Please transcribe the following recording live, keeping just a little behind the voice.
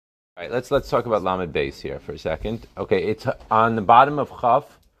All right, let's talk about Lamed Beis here for a second. Okay, it's on the bottom of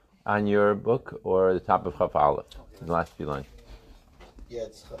Chaf on your book or the top of Chaf Aleph, the last few lines. Yeah,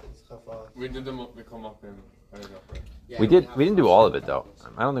 it's Chaf Aleph. We did them. We come up in. Yeah, we didn't do all of it though.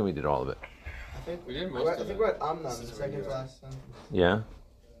 I don't think we did all of it. I think we did most of it. I think we're at Amnon, the second last sentence. Yeah.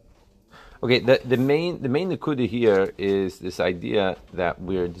 Okay, the main nekuda here is this idea that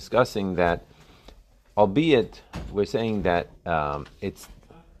we're discussing that, albeit we're saying that it's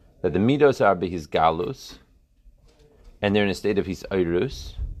that the midos are his galus, and they're in a state of his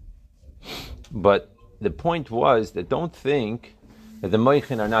oirus. But the point was that don't think that the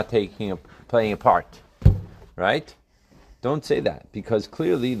moichin are not playing a part, right? Don't say that, because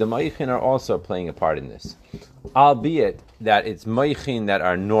clearly the moichin are also playing a part in this, albeit that it's moichin that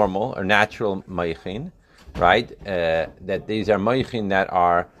are normal or natural moichin, right? That these are moichin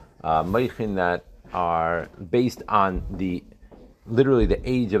that are based on literally the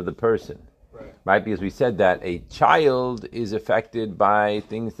age of the person, right? Because we said that a child is affected by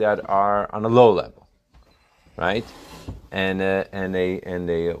things that are on a low level, right? And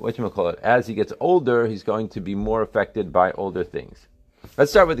whatchamacallit, as he gets older, he's going to be more affected by older things. Let's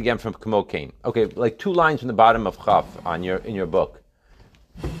start with again from Kamo Kain. Okay, like 2 lines from the bottom of Chaf in your book.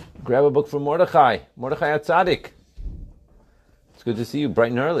 Grab a book from Mordechai HaTzadik. It's good to see you bright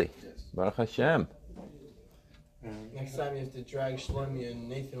and early. Yes. Baruch Hashem. Next time you have to drag Shlomi and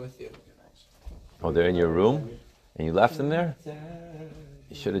Nathan with you. Oh, they're in your room? And you left them there?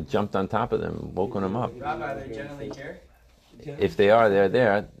 You should have jumped on top of them and woken them up. Rabbi, they're generally here? If they are, they're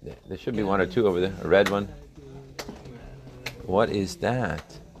there. There should be 1 or 2 over there. A red one. What is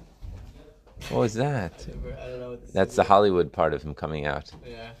that? What was that? I don't know what That's the Hollywood part of him coming out.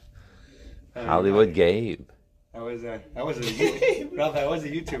 Yeah. Hollywood Gabe. I was a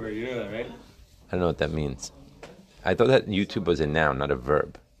YouTuber, you know that, right? I don't know what that means. I thought that YouTube was a noun, not a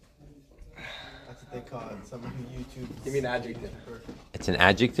verb. That's what they call it. Someone who YouTube. Give me an adjective. It's an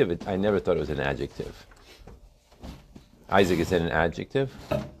adjective? I never thought it was an adjective. Isaac, is it an adjective?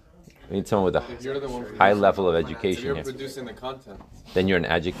 We need someone with a high level of education You're here. producing the content. Then you're an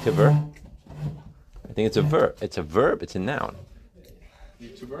adjectiver? I think it's a verb. It's a verb, it's a noun.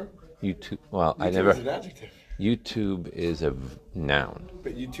 YouTuber? YouTube. Well, YouTube I never. is an adjective. YouTube is a noun.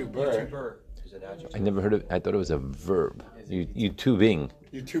 But YouTuber is an adjective. I never heard of. I thought it was a verb. YouTubing.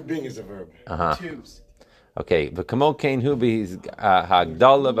 YouTubing is a verb. Tubes. Okay, but Kamo Kain Hubi is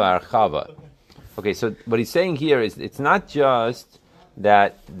Hagdala B'Archava. Okay, so what he's saying here is it's not just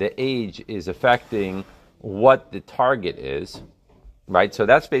that the age is affecting what the target is, right? So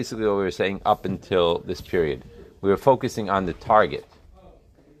that's basically what we were saying up until this period. We were focusing on the target.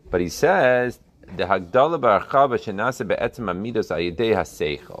 But he says the Hagdala B'Archava Shenase Be'etzem Amidos Ayidei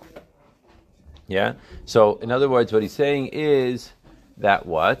HaSeichel. Yeah? So in other words, what he's saying is that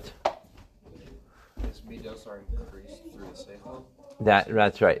what? His midos are increased through the seichel.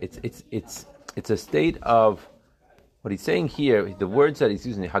 That's right. It's a state of what he's saying here. The words that he's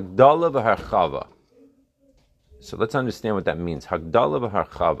using, Hagdala v'harchava. So let's understand what that means. Hagdala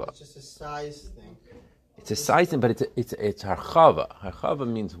v'harchava. It's just a size thing. It's a size thing, but it's harchava. Harchava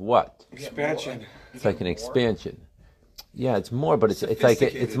means what? Expansion. It's like an expansion. Yeah, it's more, but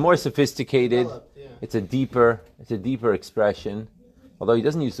it's more sophisticated. Yeah. It's a deeper expression. Although he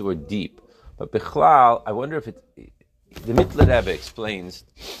doesn't use the word deep. But Bichlal, I wonder if the Mittler Rebbe explains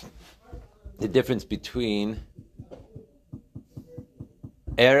the difference between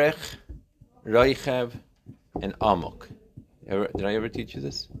Erech, Roichev, and Amok. Did I ever teach you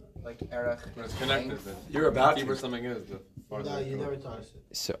this? Like Erech. When it's connected. You're about deeper to. something is, the farther No, it you goes. never taught us it.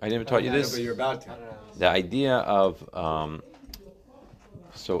 So I never taught you this. But you're about to. The idea of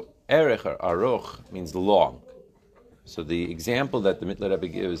so Erech or Aruch means long. So the example that the Mittler Rebbe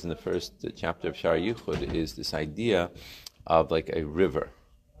gives in the first chapter of Shar Yichud is this idea of like a river,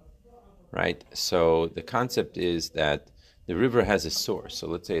 right? So the concept is that the river has a source. So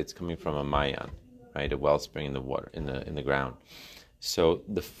let's say it's coming from a mayan, right, a wellspring in the water, in the ground. So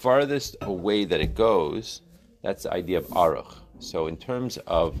the farthest away that it goes, that's the idea of aruch. So in terms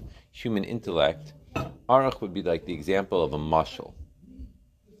of human intellect, aruch would be like the example of a mashal.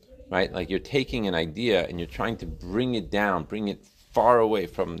 Right? Like you're taking an idea and you're trying to bring it down, bring it far away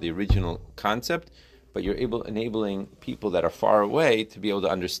from the original concept, but you're enabling people that are far away to be able to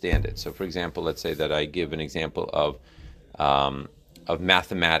understand it. So for example, let's say that I give an example of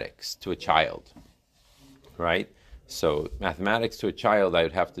mathematics to a child, right? So mathematics to a child, I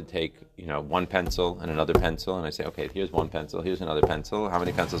would have to take, one pencil and another pencil, and I say, okay, here's one pencil, here's another pencil. How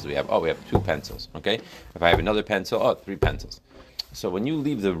many pencils do we have? Oh, we have 2 pencils, okay? If I have another pencil, 3 pencils. So when you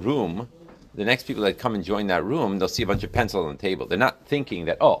leave the room, the next people that come and join that room, they'll see a bunch of pencils on the table. They're not thinking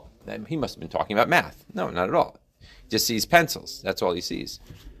that, he must have been talking about math. No, not at all. He just sees pencils. That's all he sees.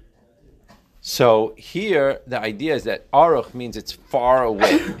 So here, the idea is that aruch means it's far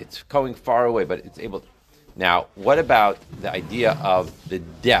away. It's going far away, but it's able to. Now, what about the idea of the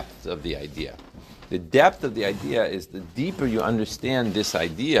depth of the idea? The depth of the idea is the deeper you understand this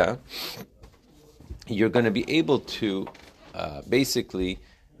idea, you're going to be able to basically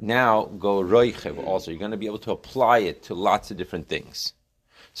now go roichev also. You're going to be able to apply it to lots of different things.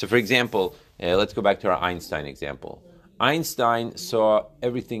 So, for example, let's go back to our Einstein example. Einstein saw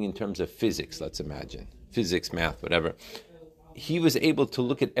everything in terms of physics, let's imagine. Physics, math, whatever. He was able to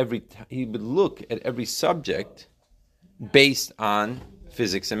look at he would look at every subject based on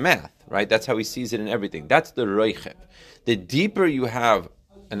physics and math, right? That's how he sees it in everything. That's the roichev. The deeper you have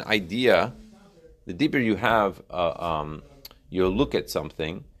an idea, the deeper you have your look at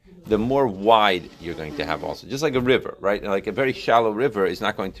something, the more wide you're going to have also. Just like a river, right? Like a very shallow river is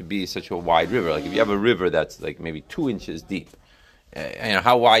not going to be such a wide river. Like if you have a river that's like maybe 2 inches deep,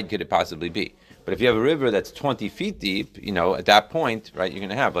 how wide could it possibly be? But if you have a river that's 20 feet deep, at that point, right, you're going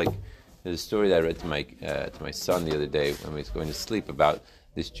to have there's a story that I read to my son the other day when he was going to sleep about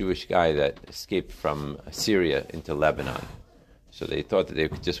this Jewish guy that escaped from Syria into Lebanon. So they thought that they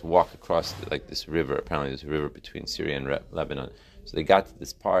could just walk across this river. Apparently there's a river between Syria and Lebanon. So they got to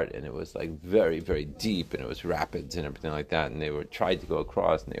this part, and it was very, very deep, and it was rapids and everything like that. And they tried to go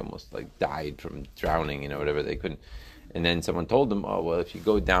across, and they almost died from drowning, whatever. They couldn't. And then someone told them, oh, well, if you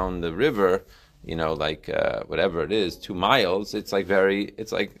go down the river, whatever it is, 2 miles, it's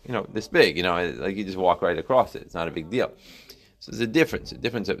this big, you just walk right across it. It's not a big deal. So there's a difference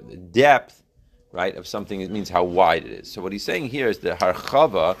of the depth, right, of something. It means how wide it is. So what he's saying here is the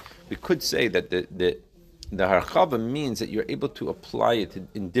harchava. We could say that the harchava means that you're able to apply it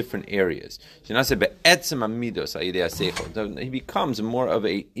in different areas. He becomes more of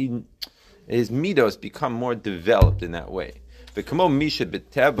his midos become more developed in that way. For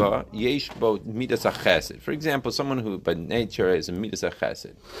example, someone who by nature is a midas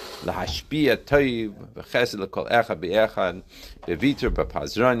chesed, lahashpia toiv chesed lekol echad beechad beviter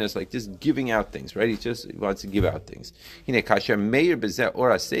b'pazranis, like just giving out things, right? He wants to give out things. Hine kasher meir bezeh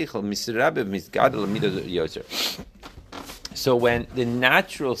ora seichel misrabev misgadol midas yoser. So when the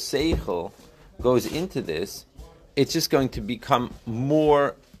natural seichel goes into this, it's just going to become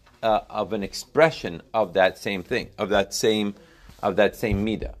more of an expression of that same thing, of that same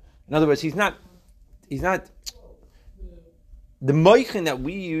midah. In other words, he's not. The moichin that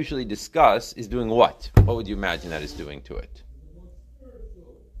we usually discuss is doing what? What would you imagine that is doing to it?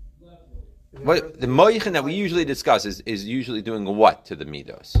 The moichin that we usually discuss is usually doing what to the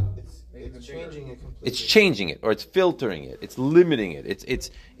midos? It's changing it completely. It's changing it, or it's filtering it. It's limiting it.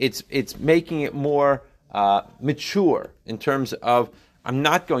 It's making it more mature in terms of, I'm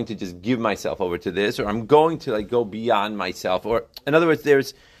not going to just give myself over to this, or I'm going to go beyond myself. Or in other words,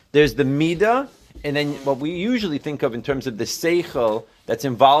 there's the midah, and then what we usually think of in terms of the seichel that's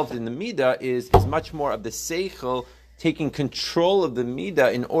involved in the midah is much more of the seichel taking control of the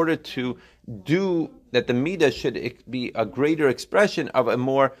midah in order to do that. The midah should be a greater expression of a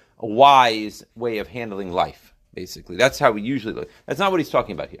more wise way of handling life. Basically, that's how we usually look. That's not what he's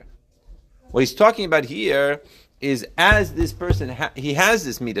talking about here. What he's talking about here is as this person, he has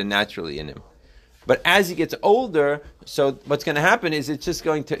this midah naturally in him. But as he gets older, so what's going to happen is it's just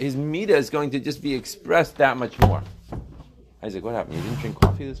going to, his midah is going to just be expressed that much more. Isaac, what happened? You didn't drink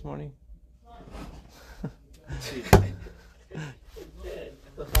coffee this morning?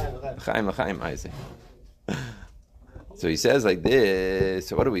 L'chaim, Isaac. So he says like this.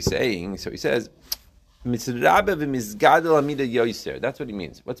 So what are we saying? So he says, Misrabe v'mizgadol amida yoser. That's what he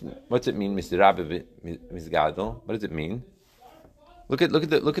means. What's it mean? Misrabe v'mizgadol. What does it mean? Look at.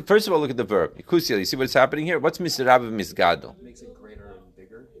 First of all, look at the verb. Ikusia. You see what's happening here? What's misrabe v'mizgadol? It makes it greater and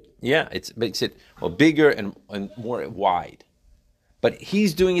bigger. Yeah, it makes it bigger and more wide. But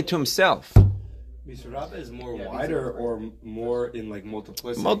he's doing it to himself. Misrabe is more wider or more in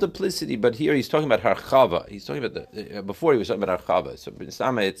multiplicity? Multiplicity, but here he's talking about harchava. He's talking about before he was talking about harchava. So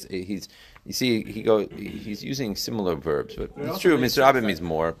he's using similar verbs, but it's true. Misrabe means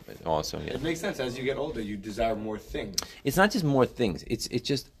more also. Yeah. It makes sense. As you get older, you desire more things. It's not just more things. It's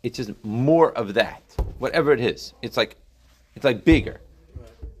just more of that. Whatever it is, it's like bigger.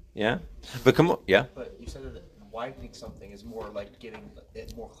 Yeah, but come on. Yeah. But you said that widening something is more like giving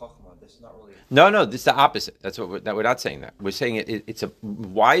it more chachma. This is not really. No, this is the opposite. That's what we're not saying that. We're saying it's a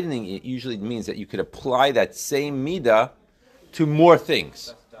widening. It usually means that you could apply that same midah to more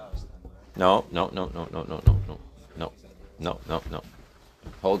things. No.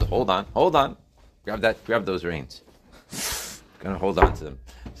 Hold on. Grab those reins. Gonna hold on to them.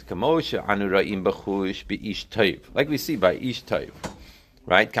 Like we see by ish toiv,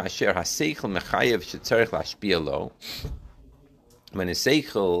 right? Kasher haseichel mechayev shetzarich lashpia lo. When his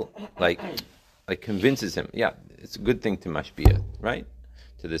seichel like convinces him, yeah, it's a good thing to mashpia, right,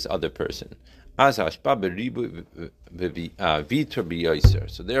 to this other person. So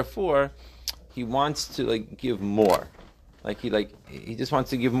therefore, he wants to like give more, he just wants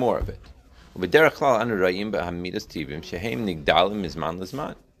to give more of it. And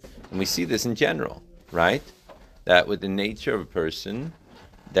we see this in general, right? That with the nature of a person,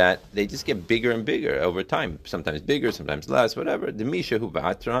 that they just get bigger and bigger over time. Sometimes bigger, sometimes less, whatever. The misha hu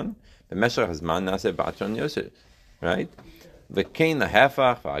ba'atron, the meshach hazman nase ba'atron yosef, right? V'kein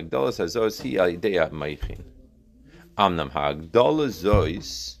lahefach v'agdolos hazos hi al yidei ha'meichin. Amnam ha'agdolos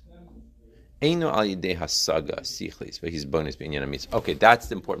zois eino al yidei hasaga sichlis v'his bonus b'inyan ha'mitzvah. Okay, that's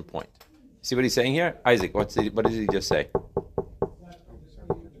the important point. See what he's saying here? Isaac, what did he just say?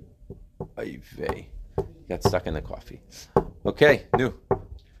 Ayvei. Got stuck in the coffee. Okay, new.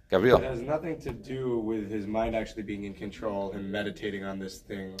 Gabriel. It has nothing to do with his mind actually being in control and meditating on this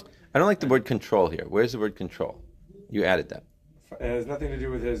thing. I don't like the word control here. Where's the word control? You added that. It has nothing to do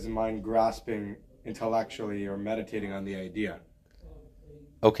with his mind grasping intellectually or meditating on the idea.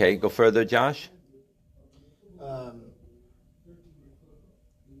 Okay, go further, Josh.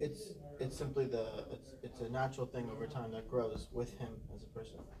 It's simply it's a natural thing over time that grows with him as a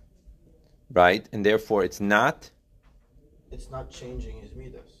person. Right, and therefore it's not changing his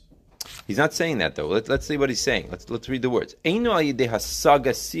midos. He's not saying that though. Let's see what he's saying. Let's read the words. Eino al yidei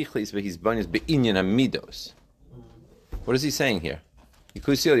hasaga sichlis v'his bonus be'inyan hamidos. What is he saying here?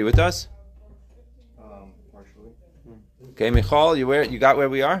 Yikusil, you with us? Partially. Okay, Michal, you got where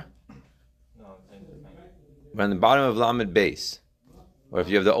we are? No, We're on the bottom of Lamed Beis. Or if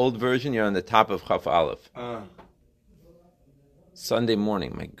you have the old version, you're on the top of Chaf Aleph. Sunday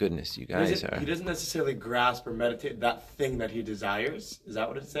morning, my goodness, you guys are... He doesn't necessarily grasp or meditate that thing that he desires. Is that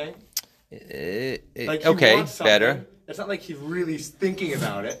what it's saying? Okay, wants better. It's not like he's really thinking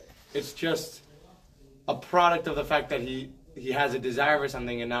about it. It's just a product of the fact that he has a desire for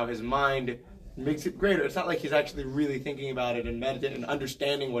something and now his mind makes it greater. It's not like he's actually really thinking about it and meditating and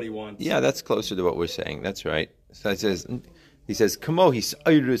understanding what he wants. Yeah, that's closer to what we're saying. That's right. So he says, Kamo his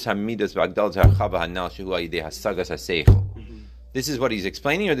oirus hamidas v'agdal z'harchava hanal shehu ayidei hasagas haseichel. This is what he's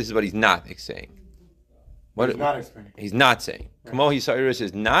explaining, or this is what he's not saying? He's not explaining. He's not saying. Right. Kamo his oirus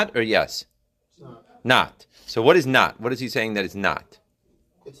is not or yes? It's not. Not. So what is not? What is he saying that it's not?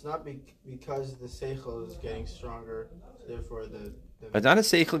 It's not because the seichel is getting stronger, therefore the It's not a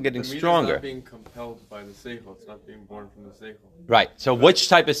seichel getting The meat stronger. is not being compelled by the seichel. It's not being born from the seichel. Right. So which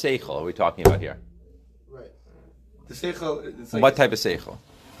type of seichel are we talking about here? right. The seichel. It's What type of seichel?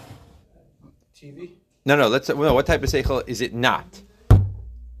 TV? No. What type of seichel is it not?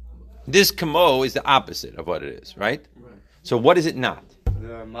 This kamo is the opposite of what it is, right? Right. So what is it not?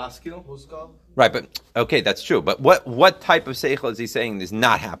 The masculine. Muskal? Right, but okay, that's true. But what type of seichel is he saying is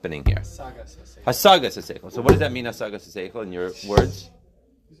not happening here? Sagas seichel. Hasagas seichel. So what does that mean, hasagas seichel, in your words?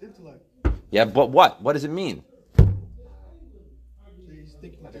 His intellect. Yeah, but what? What does it mean? He's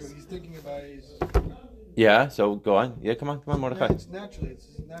thinking about his... Yeah, so go on. Yeah, come on, Mordechai. It's naturally.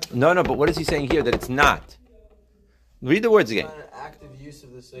 It's natural. No, but what is he saying here that it's not? Read the words It's again. not an active use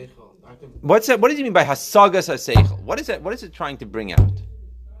of the seichel. What's that? What does he mean by hasagas seichel? What is that? What is it trying to bring out?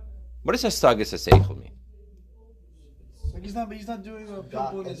 What does hasagas seichel mean? Like he's not doing a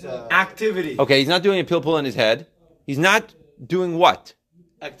pimple in his head. Activity. Okay, he's not doing a pilpul in his head. He's not doing what?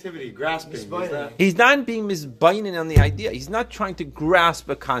 Activity. Grasping. Is that- He's not being misbainin on the idea. He's not trying to grasp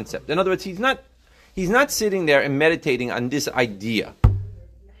a concept. In other words, he's not sitting there and meditating on this idea.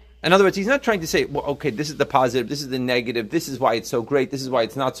 In other words, he's not trying to say, well, okay, this is the positive, this is the negative, this is why it's so great, this is why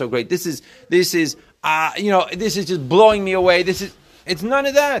it's not so great, this is just blowing me away. It's none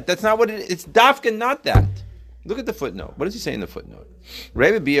of that. That's not what it's dafka, not that. Look at the footnote. What does he say in the footnote?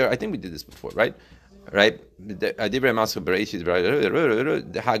 Rebbe Beer, I think we did this before, right? Right? Divrei Mascha Bereishis,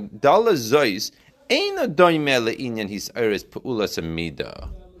 the Hagdala Zois ain't doime le'inyan his eres pe'ulas amida.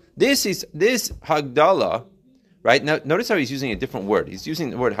 This Hagdala, right? Now, notice how he's using a different word. He's using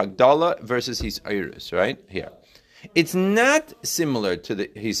the word Hagdala versus his iris, right? Here. It's not similar to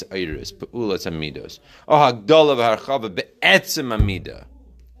his iris, pe'ulas amidos. Or Hagdala v'harchava be'etzem amida.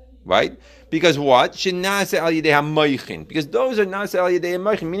 Right? Because what? Shenase al yidei hamoichin. Because those are nase al yidei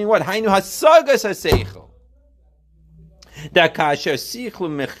hamoichin. Meaning what? Hainu hasagas haseichel. That kasher sichlu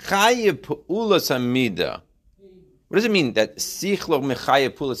mechayev pe'ulas amida. What does it mean that sichlo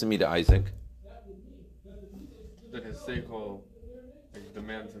mechayev pe'ulas amida, Isaac? That his seichel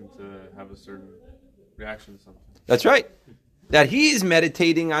demands him to have a certain reaction to something. That's right. that he is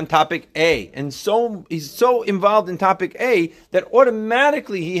meditating on topic A, and so he's so involved in topic A that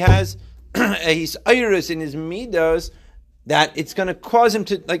automatically he has his iris in his midas that it's going to cause him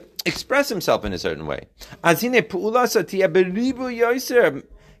to like express himself in a certain way. In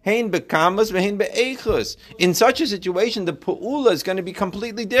such a situation, the pu'ula is going to be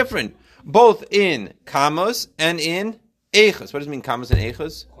completely different, both in kamos and in echos. What does it mean, kamos and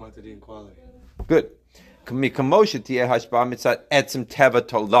echos? Quantity and quality. Good. As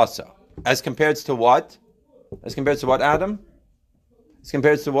compared to what? As compared to what, Adam? As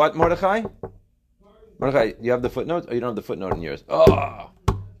compared to what, Mordechai? Mordechai, you have the footnote, or you don't have the footnote in yours? Oh,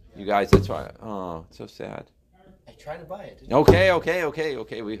 you guys, that's why. Oh, it's so sad. I tried to buy it. Okay.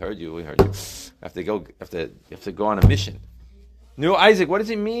 We heard you. Have to go on a mission. No, Isaac, what does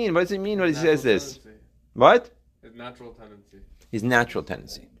he mean? What does he mean when he says this? What? His natural tendency. His natural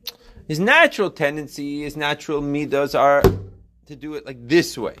tendency. His natural midas are to do it like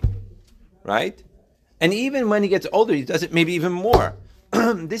this way, right? And even when he gets older, he does it maybe even more.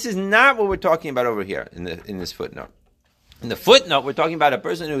 This is not what we're talking about over here in this footnote. In the footnote, we're talking about a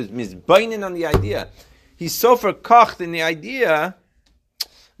person who is misbeinin on the idea. He's so verkocht in the idea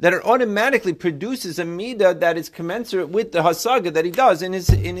that it automatically produces a midah that is commensurate with the hasaga that he does in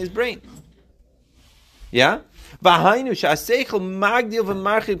his brain. Yeah? The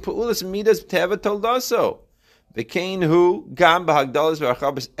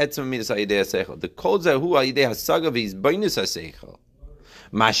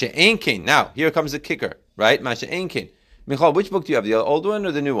now, here comes the kicker, right? Masha Enkin. Michal, which book do you have? The old one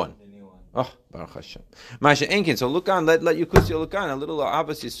or the new one? The new one. Oh, Baruch Hashem. Masha Enkin. So look on, let Yukusio look on, a little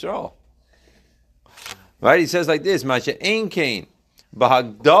Abbas Yisrael. Right? He says like this, Masha Enkin.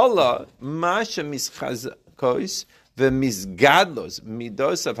 Bahagdala, Masha Mischazkois, V'mizgadlos,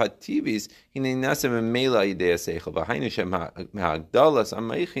 Midos of Hativis, Hine Nasa Memela Idea Seichel, V'hainu Shem Hagdalas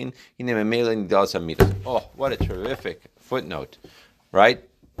Ameichin, Hine Memela Nidalas Hamidos. Oh, what a terrific footnote. Right?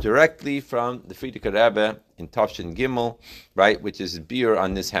 Directly from the Frierdiker Rebbe in Tafshin Gimel, right, which is beer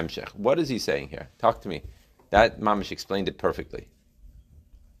on this Hemshech. What is he saying here? Talk to me. That Mamish explained it perfectly.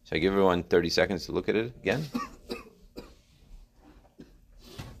 Should I give everyone 30 seconds to look at it again?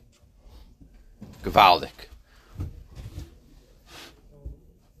 Gewaldig. You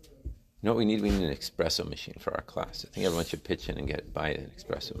know what we need? We need an espresso machine for our class. I think everyone should pitch in and buy an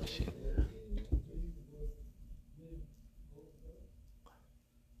espresso machine.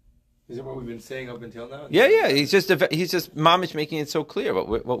 Is it what we've been saying up until now? Yeah. He's just Mamish making it so clear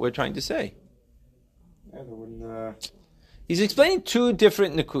what we're trying to say. Yeah, He's explaining two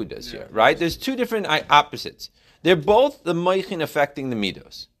different nakudas here, right? There's two different opposites. They're both the moichin affecting the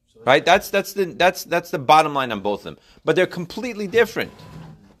midos, right? That's the bottom line on both of them. But they're completely different.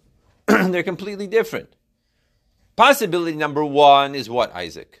 They're completely different. Possibility number one is what,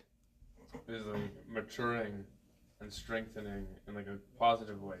 Isaac? Is maturing and strengthening in like a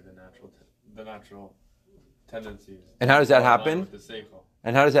positive way the natural tendencies. And how does that happen? With the seichel,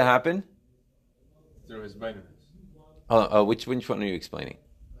 And how does that happen? through his beinus. Oh, which one are you explaining?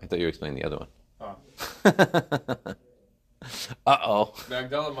 I thought you were explaining the other one. Oh. Uh-oh.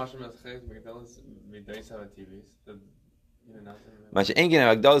 Magdala Masha Meschez, Magdala's Midaisa TVs. Masha Engin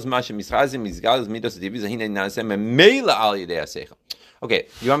Magdala's Masha Mischazim Mizgal's Midos TVs Hine Nasem Meila Al Yidei Seichel. Okay,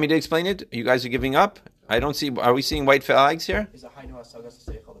 you want me to explain it? You guys are giving up? I don't see. Are we seeing white flags here? Is it Hainu Hasagas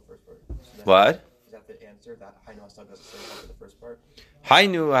Seichel the first part? What? Is that the answer? That Hainu Hasagas Seichel for the first part?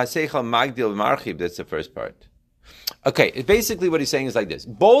 Hainu Haseichel Magdil Marchib. That's the first part. Okay, basically what he's saying is like this.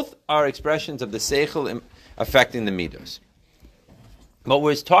 Both are expressions of the Seichel affecting the Midos. What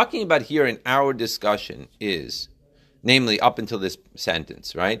we're talking about here in our discussion is, namely up until this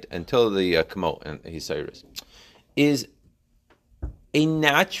sentence, right? Until the Kamo and Hisairis, is a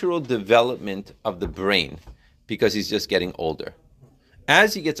natural development of the brain because he's just getting older.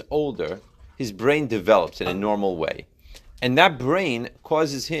 As he gets older, his brain develops in a normal way. And that brain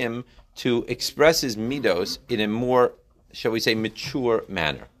causes him to express his midos in a more, shall we say, mature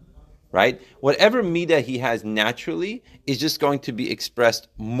manner. Right? Whatever midah he has naturally is just going to be expressed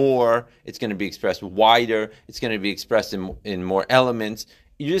more. It's going to be expressed wider. It's going to be expressed in more elements.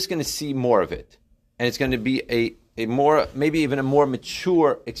 You're just going to see more of it. And it's going to be a more, maybe even a more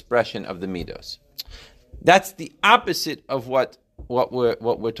mature expression of the midos. That's the opposite of what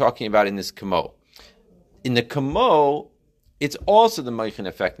we're talking about in this kamo. In the kamo, it's also the moichin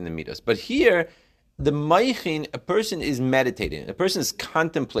affecting the midos. But here, the moichin, a person is meditating. A person is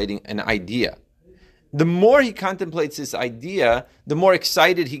contemplating an idea. The more he contemplates this idea, the more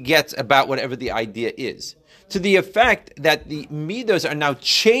excited he gets about whatever the idea is. To the effect that the midos are now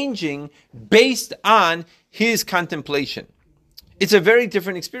changing based on his contemplation. It's a very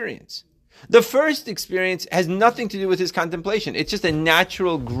different experience. The first experience has nothing to do with his contemplation. It's just a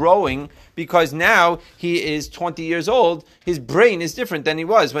natural growing because now he is 20 years old. His brain is different than he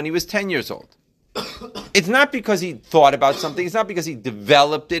was when he was 10 years old. It's not because he thought about something. It's not because he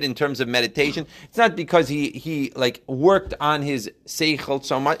developed it in terms of meditation. It's not because he worked on his seichel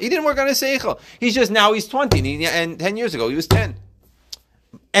so much. He didn't work on his seichel. He's just now he's 20 and 10 years ago he was 10.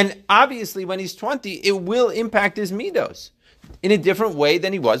 And obviously when he's 20, it will impact his midos in a different way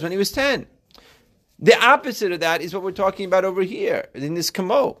than he was when he was 10. The opposite of that is what we're talking about over here in this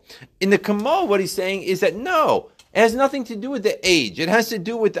kamo. In the kamo, what he's saying is that no, it has nothing to do with the age. It has to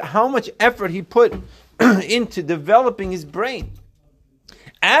do with how much effort he put into developing his brain.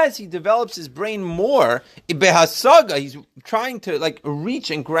 As he develops his brain more, behasaga, he's trying to reach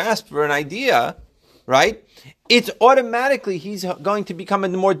and grasp for an idea, right? It's automatically he's going to become a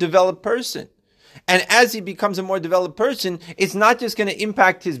more developed person. And as he becomes a more developed person, it's not just going to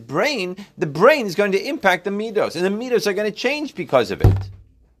impact his brain, the brain is going to impact the midos, and the midos are going to change because of it.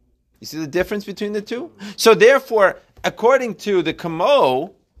 You see the difference between the two? So therefore, according to the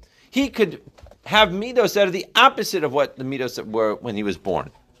Kamo, he could have midos that are the opposite of what the midos that were when he was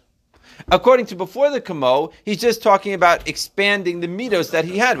born. According to before the Kamo, he's just talking about expanding the midos that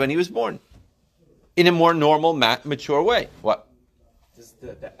he had when he was born in a more normal, mature way. What? Does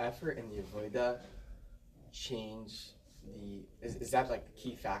the effort and the avoida change the... Is that like the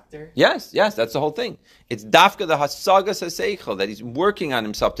key factor? Yes, that's the whole thing. It's dafka the hasagas haseichel, that he's working on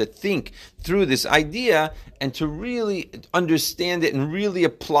himself to think through this idea and to really understand it and really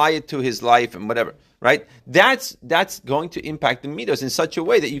apply it to his life and whatever, right? That's going to impact the midos in such a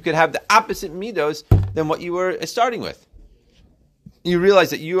way that you could have the opposite midos than what you were starting with. You realize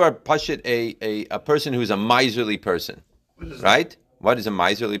that you are pashit a person who's a miserly person, right? What is a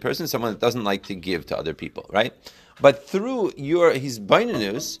miserly person? Someone that doesn't like to give to other people, right? But through his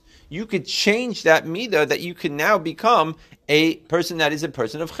bainanus, you could change that midah, that you can now become a person that is a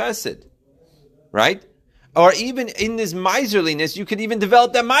person of chesed, right? Or even in this miserliness, you could even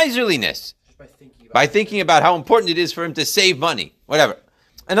develop that miserliness by thinking about how important it is for him to save money, whatever.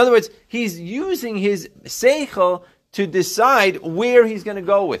 In other words, he's using his seichel to decide where he's going to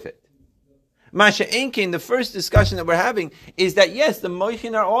go with it. Masha Enkin, the first discussion that we're having is that yes, the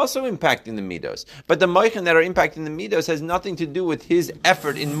moichin are also impacting the midos, but the moichin that are impacting the midos has nothing to do with his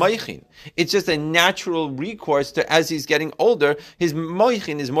effort in moichin. It's just a natural recourse to, as he's getting older, his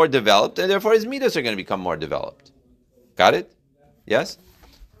moichin is more developed, and therefore his midos are going to become more developed. Got it? Yes?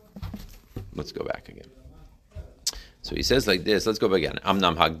 Let's go back again. So he says like this, let's go back again.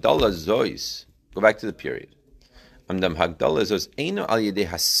 Amnam hagdala zois. Go back to the period. Amdam hagdala zos eino al yedei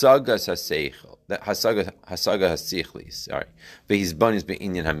hasagas haseichel. That hasaga hasichli. Sorry, vehis banis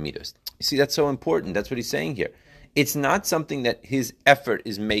beinyan hamidos. You see, that's so important. That's what he's saying here. It's not something that his effort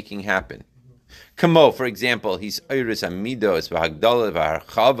is making happen. Kamo, for example, he's iris hamidos v'hagdala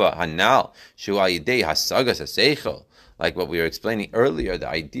v'harchava hanal shu al yedei hasagas haseichel. Like what we were explaining earlier, the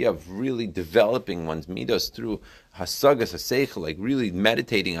idea of really developing one's midos through hasagas haseichel, like really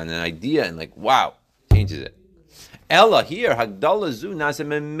meditating on an idea and like wow, changes it. Ella here, Hagdala zu nasa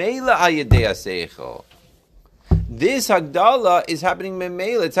memela ayedei seichel. This Hagdala is happening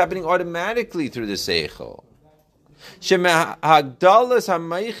memela, it's happening automatically through the seichel. Shema Hagdalas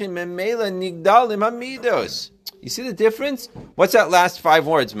hameichin memela nigdalim hamidos. You see the difference? What's that last 5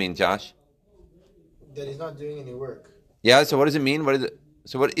 words mean, Josh? That he's not doing any work. Yeah, so what does it mean?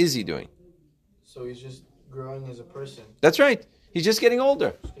 So what is he doing? So he's just growing as a person. That's right. He's just getting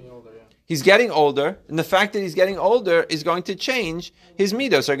older. Just getting older, yeah. He's getting older, and the fact that he's getting older is going to change. His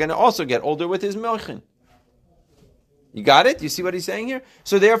midos are going to also get older with his milchin. You got it? You see what he's saying here?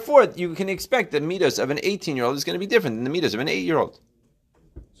 So therefore, you can expect the midos of an 18-year-old is going to be different than the midos of an 8-year-old.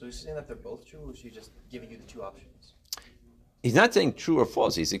 So he's saying that they're both true, or is he just giving you the 2 options? He's not saying true or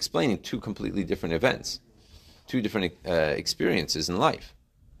false. He's explaining 2 completely different events, 2 different experiences in life.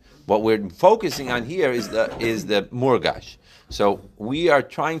 What we're focusing on here is the murgash. So we are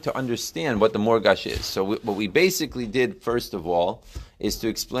trying to understand what the morgash is. So what we basically did, first of all, is to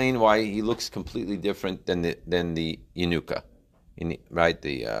explain why he looks completely different than the Yanuka, right?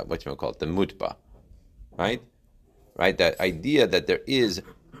 The whatchamacallit, the mutba, right? That idea that there is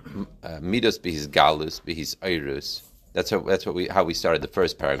midos bihis galus bihis eirus. That's how we started the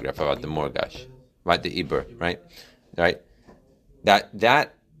first paragraph about the morgash, right? The ibur, right?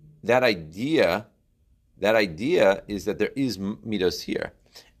 That idea is that there is midos here.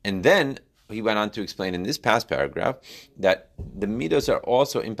 And then he went on to explain in this past paragraph that the midos are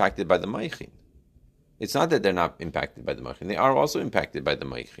also impacted by the maichin. It's not that they're not impacted by the moichin. They are also impacted by the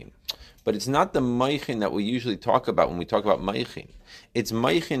moichin. But it's not the moichin that we usually talk about when we talk about moichin. It's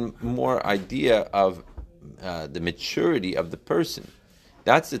moichin more idea of the maturity of the person.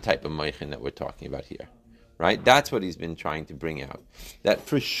 That's the type of moichin that we're talking about here. Right? That's what he's been trying to bring out. That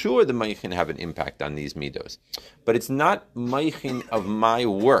for sure the moichin have an impact on these midos. But it's not moichin of my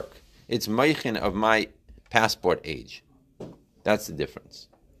work. It's moichin of my passport age. That's the difference.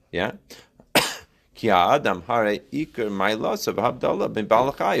 Yeah? What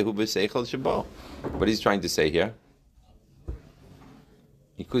he's trying to say here?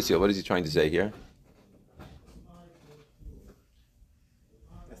 Ikusia, what is he trying to say here?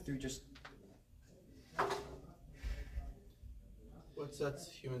 Through just What sets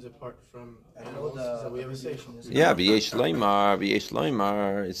humans apart from I know animals? Is that we have a station. Yeah, v'yesh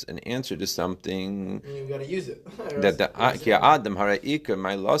loymar is an answer to something You've got to use it.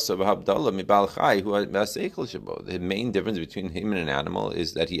 The main difference between him and an animal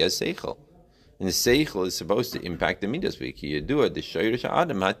is that he has seichel, and the seichel is supposed to impact the midas. You do it. The shayrish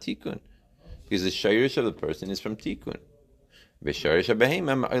adam had tikun, because the shayrish of the person is from tikun.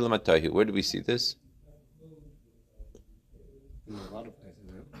 Where do we see this? In a lot of places,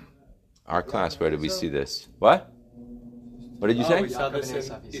 right? Our class. Where did we see this? What? What did you say? We saw this in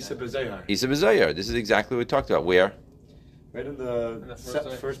Isa B'Zayar. Isa B'Zayar. This is exactly what we talked about. Where? Right in the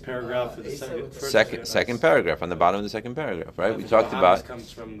first paragraph of the Second paragraph, on the bottom of the second paragraph, right? We talked Bahamas about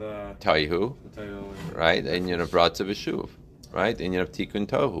comes from the Taihu, Taihu. right? The Inyan of Bratza V'Shuv, right? The Inyan of Tikkun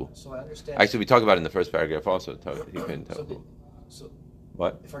Tohu. so I understand. Actually, we talked about it in the first paragraph also, Tikkun Tohu. So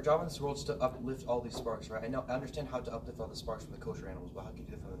What? if our job in this world is to uplift all these sparks, right? I understand how to uplift all the sparks from the kosher animals, but how can you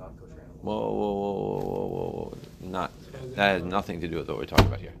do it from the non-kosher animals? Whoa. Not, that has nothing to do with what we're talking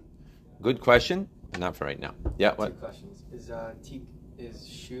about here. Good question, but not for right now. Yeah, Two what? questions. Is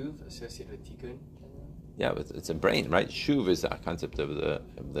shuv associated with tikkun? Yeah, it's a brain, right? Shuv is a concept of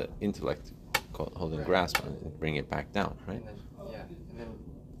the intellect holding grasp on it and bringing it back down, right? And then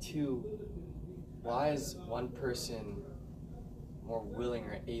two, why is one person more willing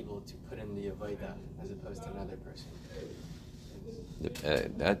or able to put in the avodah as opposed to another person?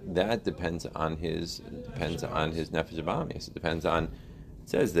 That depends on his nefesh habahamis. It depends on. It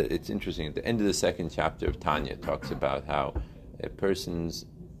says that it's interesting at the end of the second chapter of Tanya. It talks about how a person's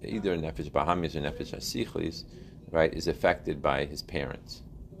either nefesh bahamis or nefesh hasichlis, right, is affected by his parents,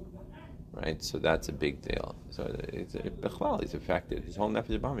 right? So that's a big deal. So Bechlal is affected. His whole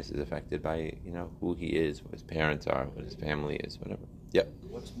nefesh bahamis is affected by who he is, what his parents are, what his family is, whatever. Yep.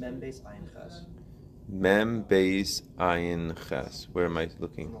 What's mem base ayin ches? Mem beis ayin ches. Where am I In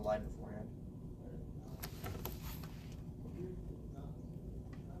looking? the line beforehand.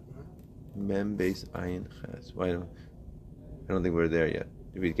 Mem beis ayin ches. Why don't I don't think we're there yet.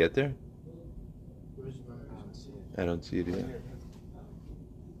 Did we get there? Where's my I don't see it yet.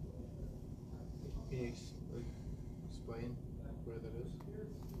 Can you explain where that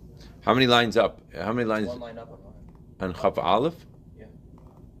is? How many lines up? How many lines One line up on one. on Chaf Aleph? Yeah.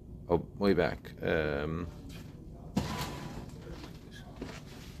 Oh, way back. We're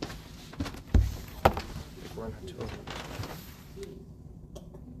on two.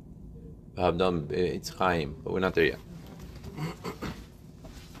 It's Chaim, but we're not there yet.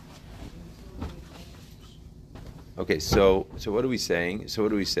 Okay, so what are we saying?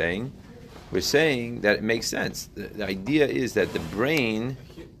 We're saying that it makes sense. The idea is that the brain,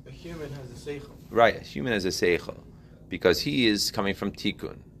 A human has a seichel. right? A human has a seichel, because he is coming from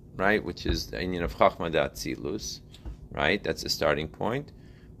tikkun, right? Which is the inyan of chachma da'atzilus, right? That's the starting point.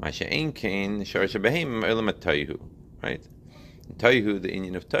 Masha ein kain sharash habehem elam atayhu, right? Tayhu, the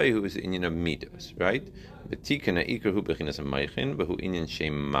inyan of Tayhu is the inyan of midos, right? But tikkun ha'ikar hu bechinas ha'maychin, but hu inyan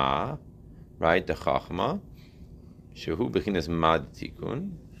shema, right? The chachma, shehu bechinas mad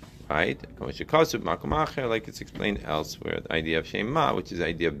tikkun, right? Like it's explained elsewhere, the idea of shema, which is the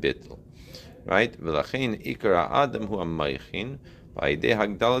idea of bittul, right? V'lachein ikar ha'adam hu ha'maychin, ba'idei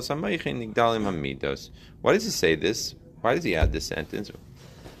hagdalas ha'maychin nigdalim ha'midos. Why does he say this? Why does he add this sentence?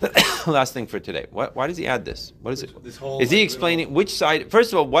 Last thing for today. Why does he add this? What is it? Is he explaining which side?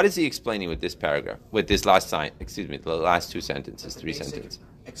 First of all, what is he explaining with this paragraph? With this last sign? Excuse me, the last two sentences, three Basic sentences.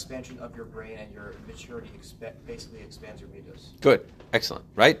 Expansion of your brain and your maturity basically expands your midos. Good, excellent.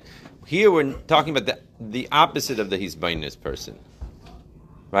 Right here, we're talking about the opposite of the hisbonenus person.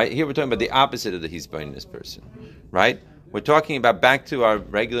 Right here, we're talking about the opposite of the hisbonenus person. Right? We're talking about back to our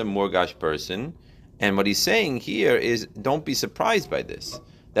regular morgash person, and what he's saying here is, don't be surprised by this.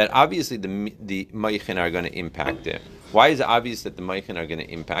 That obviously the moichin are going to impact it. Why is it obvious that the moichin are going to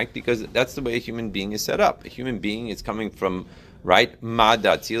impact? Because that's the way a human being is set up. A human being is coming from right? Ma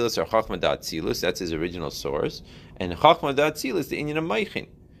da'atzilus or chachma da'atzilus, that's his original source, and chachma da'atzilus, the inyan of meichin.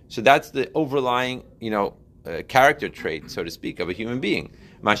 So that's the overlying, character trait, so to speak, of a human being.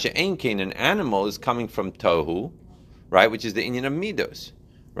 Masha Einkein, an animal, is coming from tohu, right, which is the inyan of midos,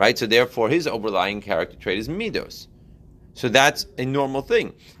 right? So therefore, his overlying character trait is midos. So that's a normal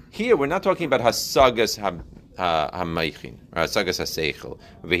thing. Here, we're not talking about hasagas ha-meichin, or hasagas ha-seichel,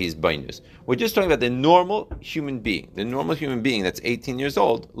 v'his bainus. We're just talking about the normal human being. The normal human being that's 18 years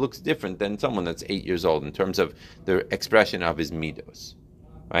old looks different than someone that's 8 years old in terms of the expression of his midos,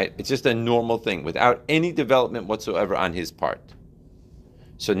 right? It's just a normal thing without any development whatsoever on his part.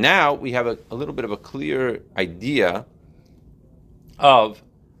 So now we have a little bit of a clear idea of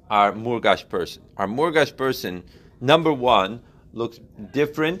our Murgash person. Our Murgash person, number one, looks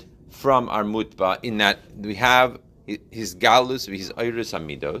different from our Mutba in that we have his Galus, his Iris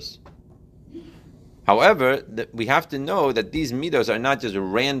Amidos. However, we have to know that these Midos are not just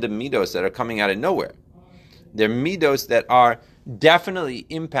random Midos that are coming out of nowhere. They're Midos that are definitely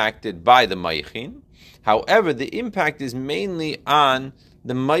impacted by the Maichin. However, the impact is mainly on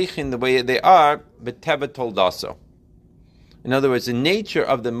the Maichin, the way they are, B'teva Toldaso. In other words, the nature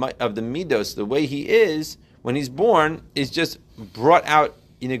of the Midos, the way he is when he's born, is just brought out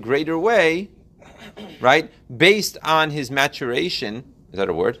in a greater way, right? Based on his maturation. Is that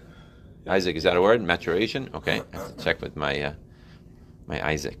a word? Isaac, is that a word? Maturation? Okay, I have to check with my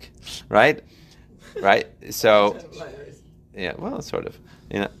Isaac, right? Right? So, yeah, well, sort of.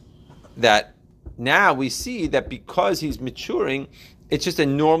 That now we see that because he's maturing, it's just a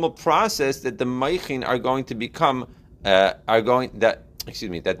normal process that the Maichin are going to become, that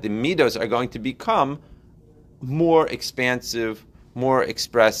the Midos are going to become more expansive, more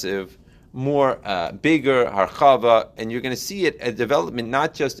expressive, more bigger, harchava, and you're going to see it as development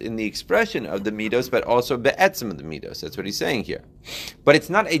not just in the expression of the midos, but also be'etzim of the midos. That's what he's saying here. But it's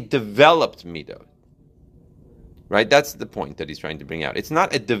not a developed midah, right? That's the point that he's trying to bring out. It's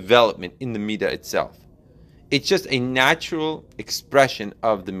not a development in the midah itself. It's just a natural expression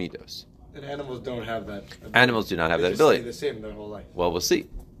of the midos. And animals don't have that ability. Animals do not have They that just ability. stay the same their whole life. Well, we'll see.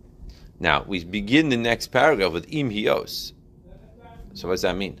 Now, we begin the next paragraph with im hios. So what does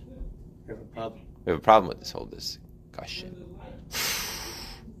that mean? We have a problem. We have a problem with this whole discussion.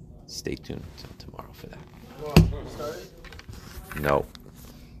 Stay tuned until tomorrow for that. Well, started? No.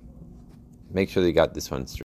 Make sure you got this one straight.